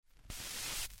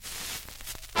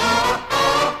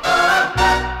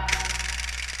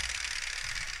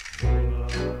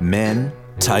Men,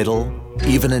 title,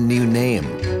 even a new name.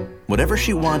 Whatever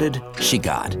she wanted, she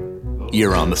got.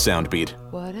 You're on the Soundbeat.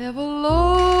 Whatever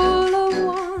Lola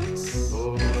wants,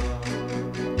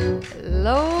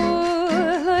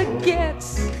 Lola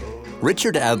gets.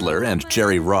 Richard Adler and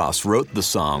Jerry Ross wrote the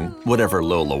song Whatever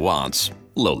Lola Wants,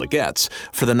 Lola Gets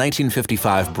for the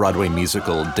 1955 Broadway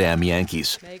musical Damn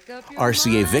Yankees.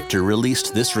 RCA Victor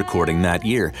released this recording that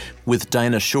year, with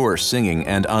Dinah Shore singing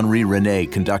and Henri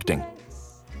René conducting.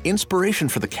 Inspiration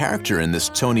for the character in this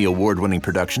Tony Award-winning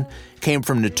production came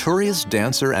from notorious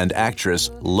dancer and actress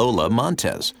Lola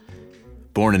Montez.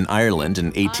 Born in Ireland in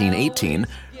 1818,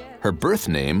 her birth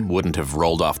name wouldn't have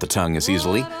rolled off the tongue as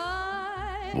easily.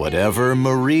 Whatever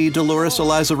Marie Dolores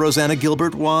Eliza Rosanna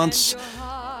Gilbert wants,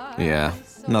 yeah,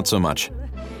 not so much.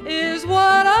 Is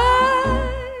what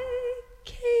I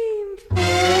came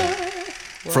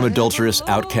for. From adulterous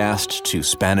outcast to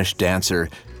Spanish dancer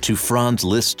to Franz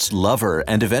Liszt's lover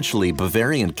and eventually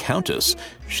Bavarian countess,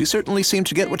 she certainly seemed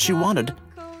to get what she wanted.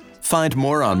 Find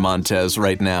more on Montez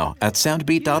right now at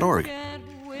soundbeat.org.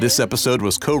 This episode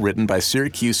was co-written by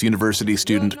Syracuse University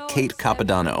student Kate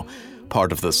Capodanno,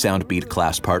 part of the Soundbeat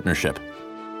class partnership.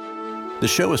 The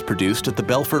show is produced at the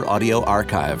Belfer Audio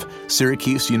Archive,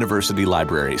 Syracuse University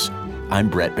Libraries.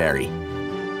 I'm Brett Barry.